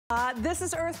This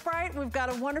is Brite. We've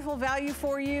got a wonderful value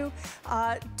for you.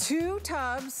 2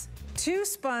 tubs, 2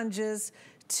 sponges,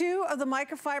 2 of the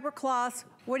microfiber cloths.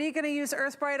 What are you gonna use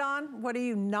Brite on? What are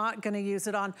you not gonna use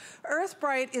it on?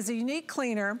 Brite is a unique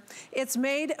cleaner. It's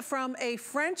made from a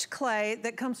French clay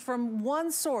that comes from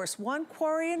one source, one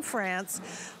quarry in France,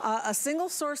 a single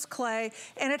source clay,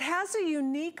 and it has a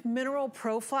unique mineral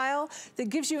profile that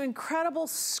gives you incredible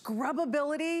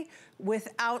scrubbability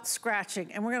without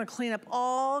scratching. And we're gonna clean up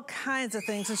all kinds of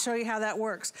things and show you how that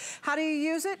works. How do you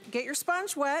use it? Get your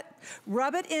sponge wet,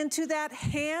 rub it into that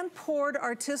hand-poured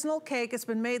artisanal cake. It's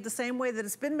been made the same way that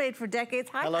it's been made for decades.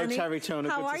 Hi, hello, honey. Terry Toner.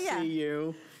 How are Good to see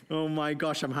you. Oh my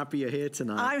gosh, I'm happy you're here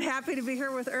tonight. I'm happy to be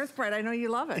here with Brite. I know you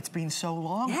love it. It's been so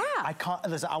long. Yeah. I can't,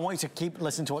 listen, I want you to keep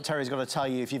listening to what Terry's got to tell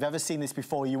you. If you've ever seen this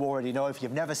before, you already know. If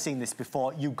you've never seen this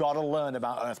before, you've got to learn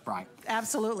about Brite.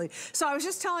 Absolutely. So I was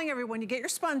just telling everyone, you get your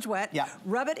sponge wet, yeah,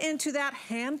 rub it into that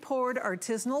hand-poured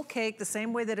artisanal cake the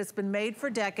same way that it's been made for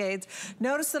decades.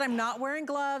 Notice that I'm not wearing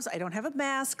gloves. I don't have a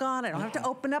mask on. I don't have to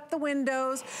open up the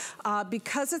windows.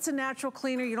 Because it's a natural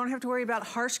cleaner, you don't have to worry about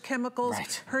harsh chemicals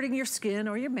hurting your skin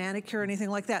or your manicure or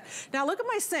anything like that. Now look at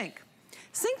my sink.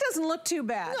 Sink doesn't look too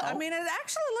bad. No. I mean, it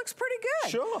actually looks pretty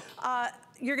good. Sure.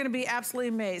 You're gonna be absolutely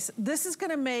amazed. This is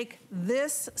gonna make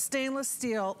this stainless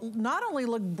steel not only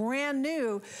look brand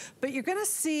new, but you're gonna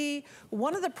see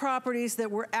one of the properties that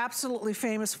we're absolutely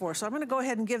famous for. So I'm gonna go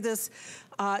ahead and give this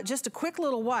just a quick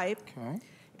little wipe. Okay.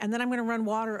 And then I'm gonna run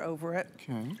water over it.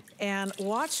 Okay. And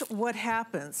watch what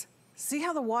happens. See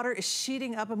how the water is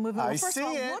sheeting up and moving? Well, first of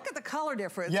all, look at the color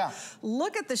difference. Yeah.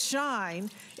 Look at the shine.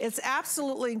 It's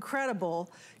absolutely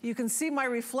incredible. You can see my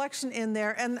reflection in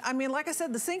there. And I mean, like I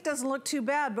said, the sink doesn't look too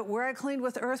bad, but where I cleaned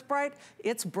with Brite,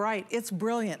 it's bright, it's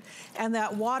brilliant. And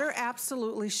that water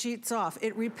absolutely sheets off.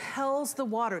 It repels the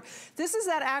water. This is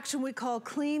that action we call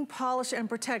clean, polish, and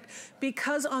protect.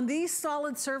 Because on these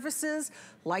solid surfaces,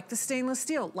 like the stainless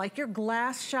steel, like your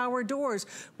glass shower doors,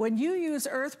 when you use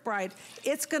Brite,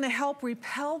 it's gonna help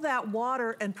repel that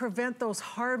water and prevent those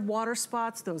hard water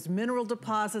spots, those mineral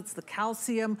deposits, the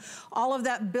calcium, all of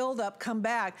that buildup come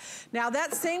back. Now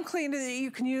that same cleaner that you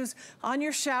can use on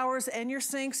your showers and your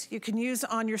sinks, you can use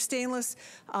on your stainless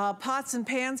pots and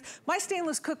pans. My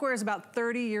stainless cookware is about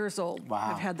 30 years old.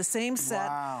 Wow. I've had the same set.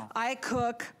 Wow. I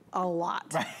cook a lot.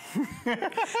 Right.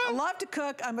 I love to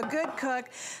cook. I'm a good cook.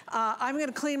 I'm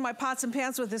gonna clean my pots and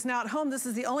pans with this. Now at home, this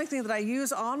is the only thing that I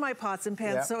use on my pots and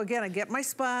pans. Yep. So again, I get my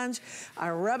sponge, I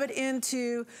rub it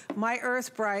into my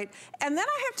Brite, and then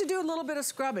I have to do a little bit of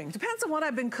scrubbing. Depends on what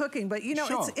I've been cooking, but you know,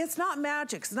 it's not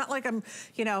magic. It's not like I'm,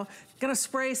 you know, gonna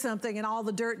spray something and all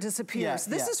the dirt disappears.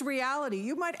 This is reality.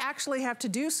 You might actually have to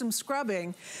do some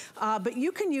scrubbing, but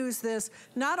you can use this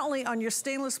not only on your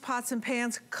stainless pots and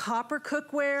pans, copper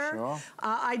cookware. Sure.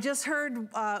 I just heard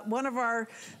one of our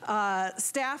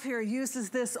staff here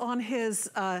uses this on his,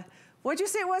 what'd you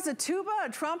say it was, a tuba, a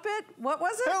trumpet? What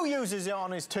was it? Who uses it on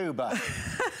his tuba?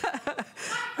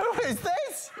 Who is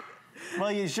this? Well,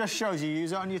 it just shows you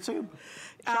use it on your tuba.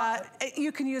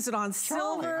 You can use it on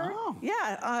silver. Oh.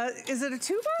 Yeah, is it a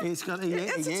tuba? It's got,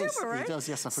 it's a tuba, right? It does,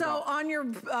 yes, I forgot. So on your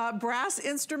brass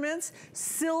instruments,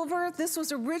 silver, this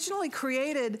was originally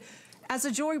created as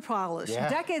a jewelry polish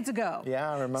decades ago.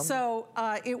 Yeah, I remember. So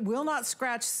it will not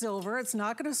scratch silver. It's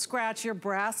not gonna scratch your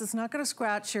brass. It's not gonna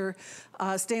scratch your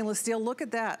stainless steel. Look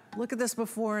at that. Look at this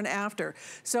before and after.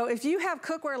 So if you have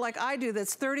cookware like I do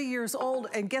that's 30 years old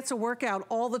and gets a workout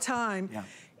all the time,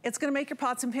 it's gonna make your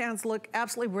pots and pans look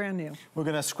absolutely brand new. We're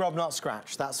gonna scrub, not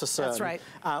scratch, that's for certain. That's right.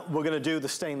 We're gonna do the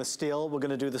stainless steel, we're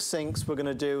gonna do the sinks, we're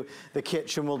gonna do the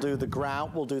kitchen, we'll do the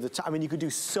grout, we'll do the, I mean, you could do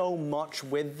so much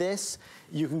with this.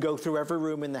 You can go through every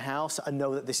room in the house and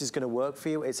know that this is gonna work for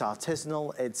you. It's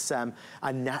artisanal, it's a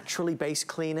naturally based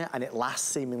cleaner, and it lasts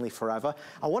seemingly forever.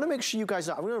 I wanna make sure you guys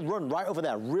know, I'm gonna run right over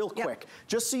there real quick,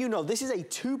 just so you know, this is a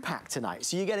 2-pack tonight.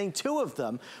 So you're getting 2 of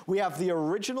them. We have the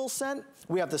original scent,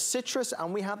 we have the citrus,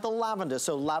 and we have the lavender.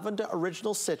 So lavender,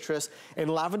 original citrus. In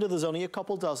lavender, there's only a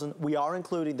couple dozen. We are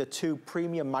including the 2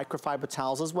 premium microfiber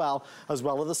towels as well as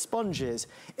the sponges.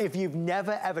 If you've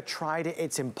never ever tried it,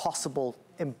 it's impossible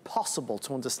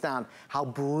to understand how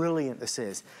brilliant this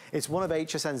is. It's one of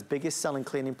HSN's biggest selling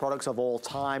cleaning products of all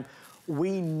time.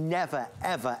 We never,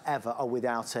 ever, ever are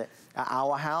without it at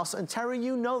our house. And Terry,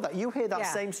 you know that. You hear that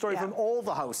same story from all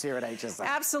the hosts here at HSN.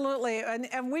 Absolutely.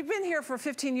 And we've been here for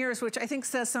 15 years, which I think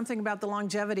says something about the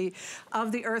longevity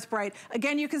of the Brite.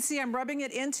 Again, you can see I'm rubbing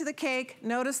it into the cake.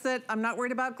 Notice that I'm not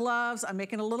worried about gloves. I'm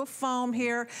making a little foam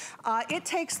here. It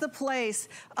takes the place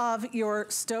of your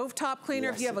stovetop cleaner.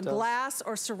 If you have a glass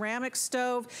or ceramic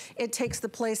stove, it takes the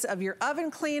place of your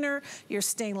oven cleaner, your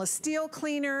stainless steel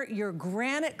cleaner, your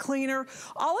granite cleaner. cleaner.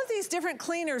 All of these different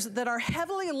cleaners that are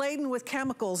heavily laden with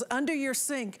chemicals under your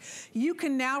sink, you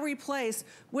can now replace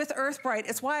with Brite.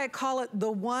 It's why I call it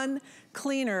the one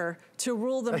cleaner to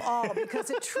rule them all, because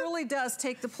it truly does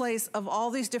take the place of all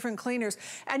these different cleaners.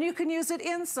 And you can use it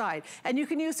inside, and you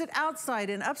can use it outside,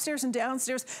 and upstairs and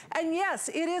downstairs. And yes,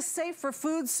 it is safe for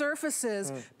food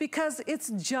surfaces because it's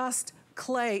just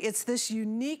clay. It's this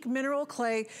unique mineral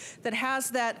clay that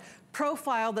has that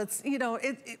profile that's, you know,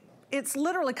 it's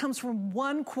literally comes from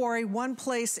one quarry, one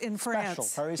place in France.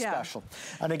 Special, very special.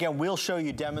 And again, we'll show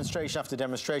you demonstration after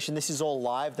demonstration. This is all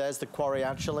live. There's the quarry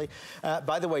actually.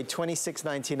 By the way,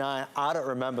 $26.99. I don't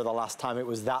remember the last time it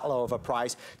was that low of a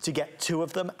price to get two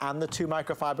of them and the two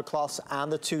microfiber cloths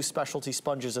and the two specialty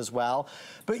sponges as well.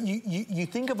 But you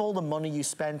think of all the money you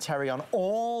spend, Terry, on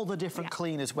all the different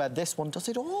cleaners where this one does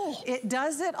it all. It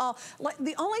does it all. Like,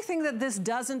 the only thing that this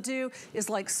doesn't do is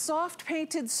like soft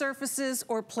painted surfaces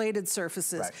or plated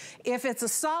surfaces. Right. If it's a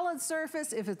solid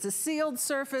surface, if it's a sealed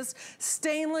surface,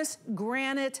 stainless,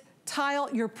 granite, tile,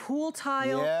 your pool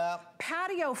tile,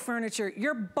 patio furniture,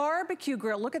 your barbecue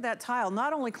grill. Look at that tile.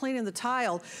 Not only cleaning the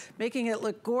tile, making it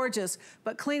look gorgeous,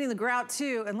 but cleaning the grout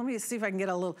too. And let me see if I can get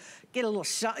a little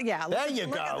shine. Yeah, there you go.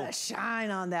 Look at the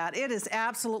shine on that. It is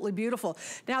absolutely beautiful.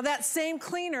 Now that same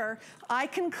cleaner, I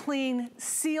can clean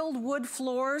sealed wood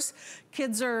floors.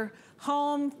 Kids are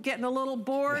home, getting a little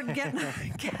bored, getting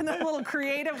a little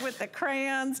creative with the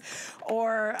crayons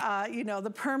or, you know,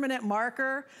 the permanent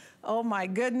marker. Oh my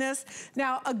goodness.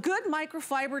 Now, a good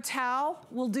microfiber towel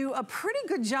will do a pretty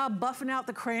good job buffing out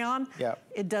the crayon.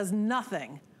 It does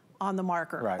nothing on the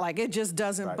marker. Like, it just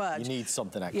doesn't budge. You need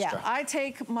something extra. Yeah, I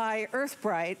take my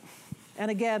Brite, and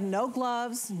again, no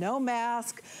gloves, no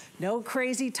mask, no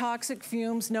crazy toxic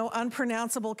fumes, no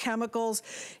unpronounceable chemicals.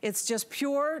 It's just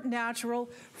pure, natural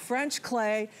French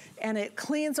clay, and it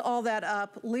cleans all that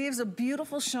up, leaves a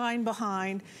beautiful shine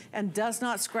behind, and does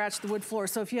not scratch the wood floor.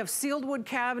 So if you have sealed wood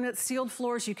cabinets, sealed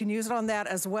floors, you can use it on that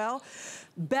as well.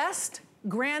 Best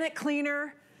granite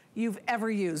cleaner you've ever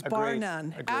used, bar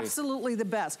none. Absolutely the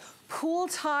best. Pool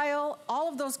tile, all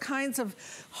of those kinds of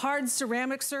hard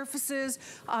ceramic surfaces,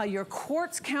 your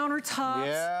quartz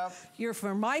countertops, your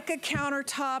Formica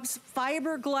countertops,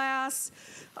 fiberglass.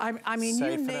 I mean,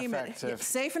 you name it. It's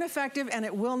safe and effective, and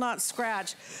it will not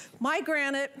scratch. My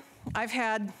granite, I've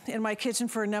had in my kitchen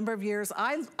for a number of years.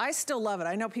 I still love it.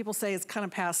 I know people say it's kind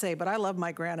of passé, but I love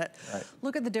my granite.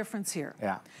 Look at the difference here.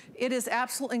 It is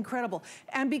absolutely incredible.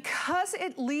 And because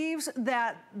it leaves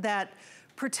that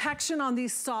protection on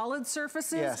these solid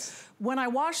surfaces, when I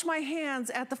wash my hands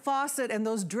at the faucet and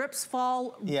those drips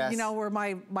fall, you know, where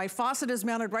my faucet is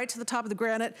mounted right to the top of the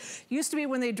granite. Used to be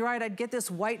when they dried, I'd get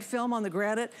this white film on the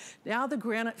granite. Now the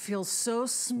granite feels so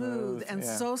smooth and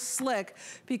so slick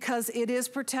because it is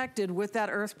protected with that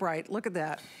Brite. Look at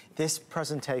that. This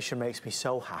presentation makes me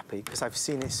so happy because I've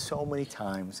seen it so many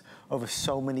times over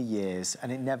so many years,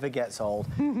 and it never gets old.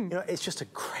 You know, it's just a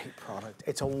great product.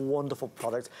 It's a wonderful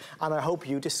product, and I hope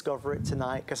you discover it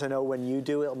tonight, because I know when you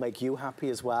do, it'll make you happy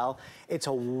as well. It's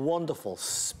a wonderful,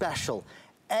 special,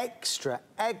 extra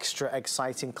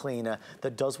exciting cleaner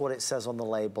that does what it says on the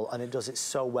label, and it does it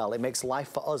so well. It makes life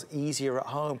for us easier at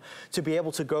home to be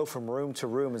able to go from room to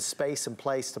room and space and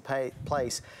place to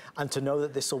place, and to know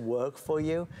that this will work for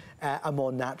you. A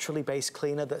more naturally based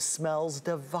cleaner that smells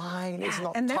divine. It's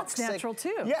not and toxic. That's natural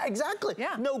too. Yeah, exactly.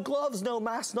 No gloves, no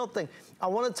mask, nothing. I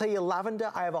want to tell you,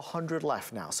 lavender, I have 100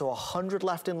 left now. So 100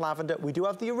 left in lavender. We do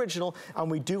have the original, and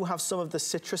we do have some of the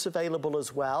citrus available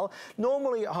as well.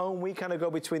 Normally at home, we kind of go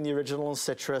between the original and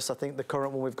citrus. I think the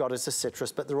current one we've got is the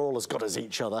citrus, but they're all as good as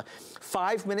each other.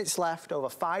 5 minutes left, over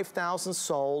 5,000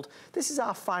 sold. This is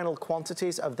our final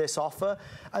quantities of this offer.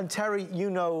 And Terry,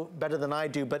 you know better than I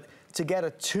do, but to get a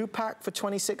 2-pack for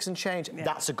 26 and change,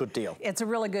 that's a good deal. It's a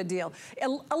really good deal.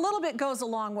 A little bit goes a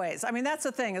long ways. I mean, that's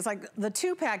the thing. It's like the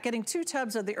 2-pack, getting 2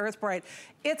 tubs of the Brite,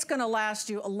 it's gonna last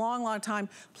you a long, long time.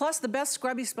 Plus the best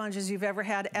scrubby sponges you've ever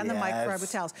had and the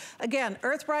microfiber towels. Again,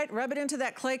 Brite, rub it into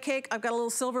that clay cake. I've got a little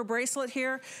silver bracelet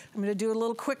here. I'm gonna do a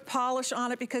little quick polish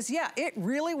on it because it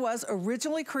really was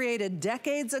originally created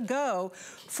decades ago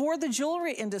for the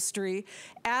jewelry industry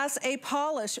as a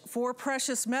polish for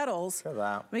precious metals. Look at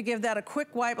that. Let me give that a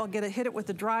quick wipe. I'll hit it with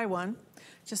the dry one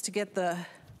just to get the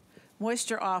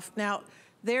moisture off. Now,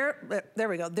 there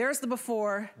we go. There's the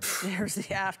before, there's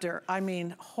the after. I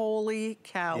mean, holy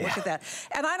cow, look at that.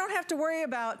 And I don't have to worry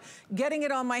about getting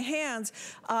it on my hands.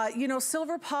 You know,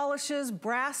 silver polishes,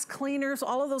 brass cleaners,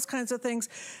 all of those kinds of things,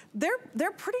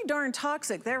 they're pretty darn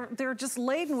toxic. They're just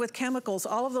laden with chemicals,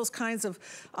 all of those kinds of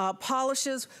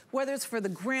polishes, whether it's for the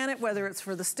granite, whether it's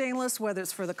for the stainless, whether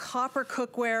it's for the copper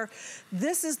cookware.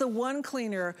 This is the one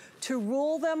cleaner to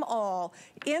rule them all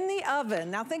in the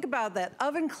oven. Now think about that.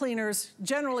 Oven cleaners,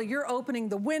 generally you're opening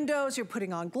the windows, you're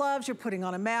putting on gloves, you're putting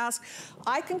on a mask.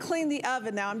 I can clean the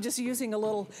oven. Now I'm just using a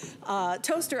little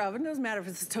toaster oven. Doesn't matter if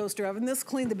it's a toaster oven. This will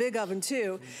clean the big oven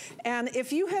too. And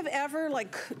if you have ever,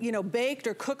 like, you know, baked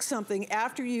or cooked something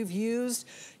after you've used,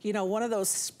 you know, one of those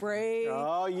spray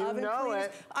oven cleaners,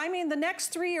 I mean, the next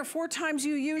 3 or 4 times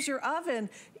you use your oven,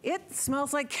 it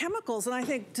smells like chemicals, and I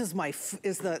think,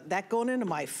 is that going into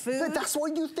my food? That's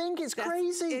what you think, it's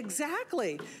crazy.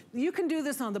 Exactly. You can do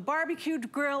this on the barbecue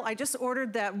grill. I just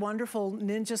ordered that wonderful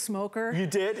Ninja smoker. You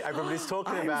did? Everybody's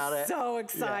talking about it. I'm so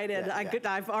excited.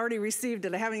 I've already received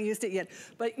it. I haven't used it yet.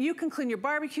 But you can clean your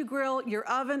barbecue grill, your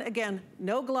oven. Again,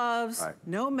 no gloves,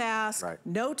 no mask,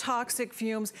 no toxic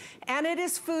fumes, and it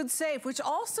is food safe, which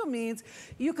also means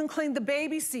you can clean the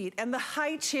baby seat and the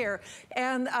high chair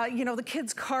and, you know, the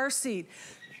kids' car seat,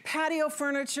 patio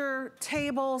furniture,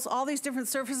 tables, all these different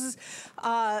surfaces,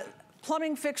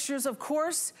 plumbing fixtures, of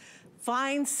course,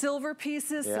 fine silver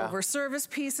pieces, silver service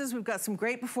pieces. We've got some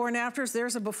great before and afters.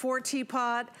 There's a before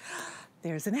teapot.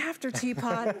 There's an after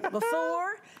teapot.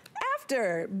 Before,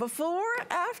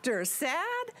 after. Sad?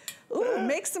 Ooh,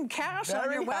 make some cash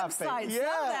on your website.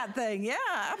 Sell that thing. Yeah,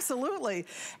 absolutely.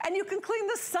 And you can clean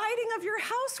the siding of your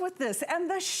house with this, and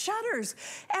the shutters,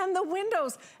 and the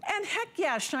windows, and heck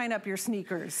yeah, shine up your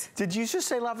sneakers. Did you just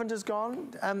say lavender's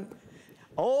gone?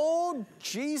 Oh,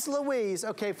 geez Louise.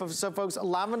 Okay, so folks,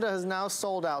 lavender has now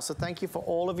sold out, so thank you for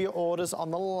all of your orders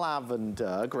on the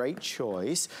lavender. Great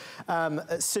choice.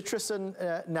 Citrus and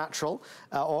natural,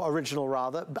 or original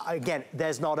rather. But again,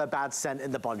 there's not a bad scent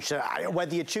in the bunch.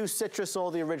 Whether you choose citrus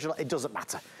or the original, it doesn't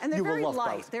matter. And they're very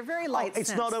light. Both. They're very light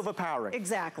It's not overpowering.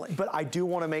 Exactly. But I do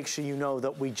want to make sure you know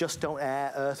that we just don't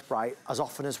air Earth Brite as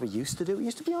often as we used to do. It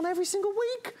used to be on every single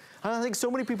week. And I think so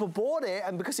many people bought it,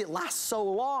 and because it lasts so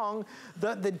long,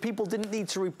 that people didn't need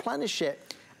to replenish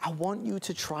it. I want you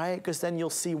to try it, because then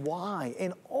you'll see why.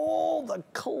 In all the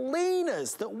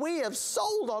cleaners that we have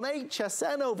sold on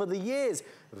HSN over the years,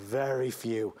 very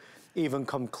few even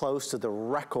come close to the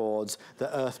records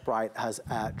that Earth Brite has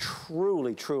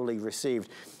truly, truly received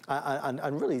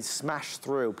and really smashed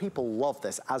through. People love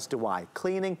this, as do I.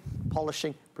 Cleaning,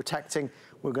 polishing, protecting.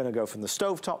 We're gonna go from the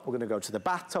stovetop, we're gonna go to the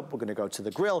bathtub, we're gonna go to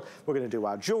the grill, we're gonna do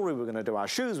our jewelry, we're gonna do our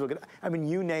shoes, I mean,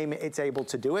 you name it, it's able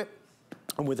to do it.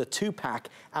 And with a 2-pack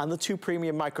and the 2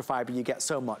 premium microfiber, you get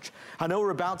so much. I know we're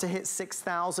about to hit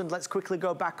 6,000. Let's quickly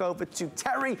go back over to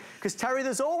Terry, because Terry,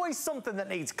 there's always something that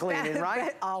needs cleaning,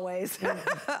 right? Always,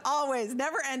 always,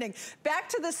 never ending. Back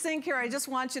to the sink here. I just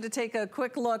want you to take a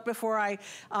quick look before I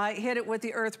hit it with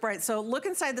the Earth Brite. So look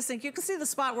inside the sink. You can see the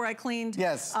spot where I cleaned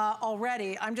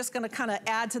already. I'm just gonna kind of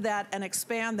add to that and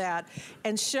expand that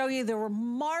and show you the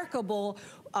remarkable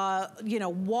you know,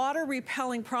 water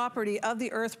repelling property of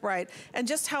the Earth Brite, and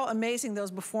just how amazing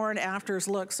those before and afters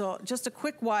look. So just a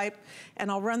quick wipe, and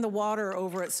I'll run the water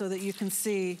over it so that you can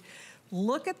see.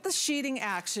 Look at the sheeting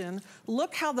action.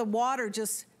 Look how the water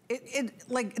just, it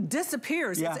like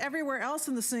disappears. It's everywhere else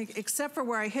in the sink except for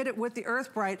where I hit it with the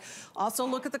Earth Brite. Also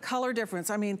look at the color difference.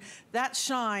 I mean, that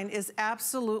shine is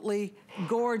absolutely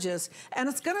gorgeous. And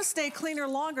it's gonna stay cleaner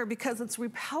longer because it's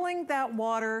repelling that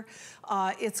water.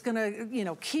 It's gonna, you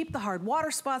know, keep the hard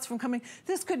water spots from coming.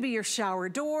 This could be your shower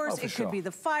doors. It could be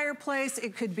the fireplace.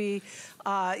 It could be,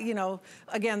 you know,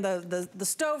 again, the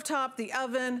stovetop, the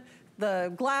oven,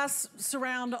 the glass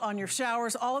surround on your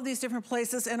showers, all of these different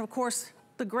places. And of course,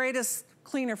 the greatest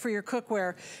cleaner for your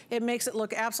cookware. It makes it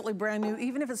look absolutely brand new,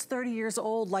 even if it's 30 years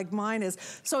old like mine is.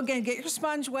 So again, get your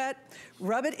sponge wet,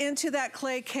 rub it into that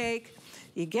clay cake.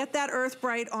 You get that Earth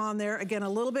Brite on there. Again, a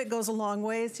little bit goes a long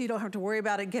way, so you don't have to worry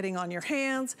about it getting on your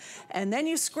hands. And then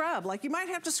you scrub. Like, you might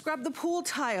have to scrub the pool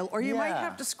tile, or you might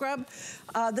have to scrub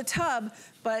the tub,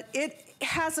 but it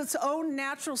has its own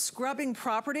natural scrubbing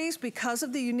properties because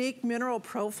of the unique mineral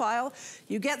profile.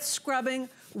 You get scrubbing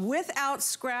without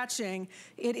scratching.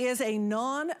 It is a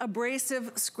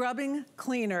non-abrasive scrubbing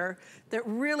cleaner that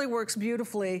really works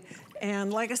beautifully.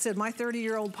 And like I said, my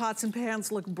 30-year-old pots and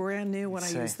pans look brand new when I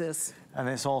use this. And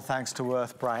it's all thanks to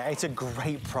Earth Brite. It's a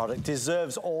great product,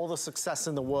 deserves all the success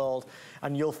in the world,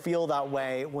 and you'll feel that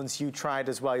way once you try it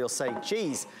as well. You'll say,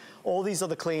 geez, all these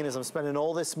other cleaners, I'm spending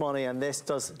all this money, and this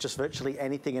does just virtually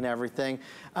anything and everything.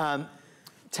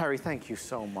 Terry, thank you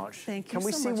so much. Thank you Can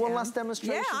we so see much, one Adam. last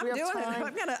demonstration? Yeah, I'm Do we have doing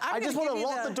time? it. I just want to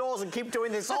lock the doors and keep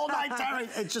doing this all night, Terry.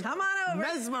 It's just Come on over.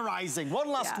 mesmerizing. One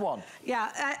last one.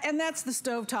 Yeah, and that's the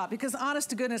stovetop, because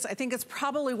honest to goodness, I think it's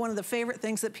probably one of the favorite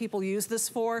things that people use this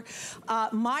for.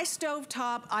 My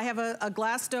stovetop, I have a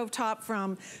glass stovetop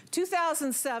from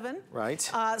 2007.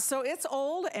 Right. So it's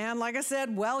old and, like I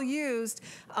said, well used.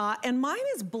 And mine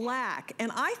is black. And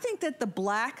I think that the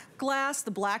black glass,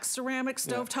 the black ceramic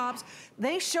stovetops,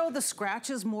 they show the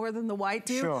scratches more than the white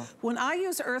do. Sure. When I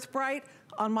use Earth Brite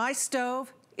on my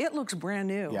stove, it looks brand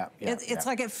new. It's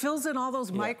like it fills in all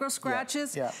those micro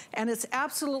scratches, and it's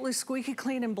absolutely squeaky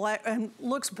clean and black and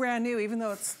looks brand new, even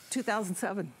though it's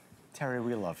 2007. Terry,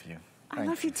 we love you. I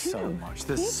love you too. So much.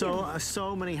 There's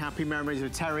so many happy memories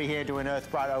with Terry here doing Earth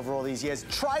Brite over all these years.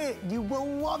 Try it, you will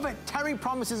love it. Terry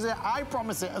promises it, I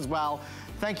promise it as well.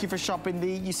 Thank you for shopping.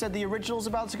 You said the original's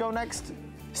about to go next?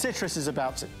 Citrus is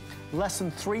about to. Less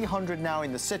than 300 now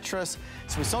in the citrus.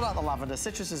 So we sold out the lavender.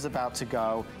 Citrus is about to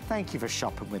go. Thank you for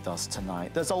shopping with us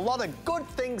tonight. There's a lot of good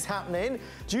things happening.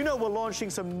 Do you know we're launching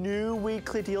some new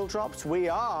weekly deal drops? We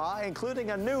are,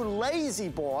 including a new Lazy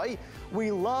Boy.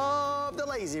 We love the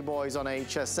Lazy Boys on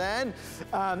HSN.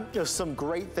 There's some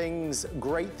great things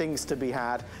to be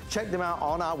had. Check them out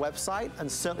on our website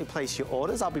and certainly place your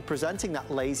orders. I'll be presenting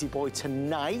that Lazy Boy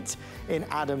tonight in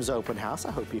Adam's open house.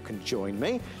 I hope you can join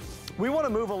me. We want to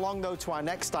move along, though, to our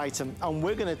next item, and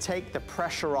we're going to take the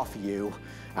pressure off you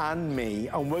and me,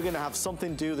 and we're going to have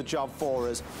something do the job for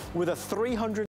us with a 300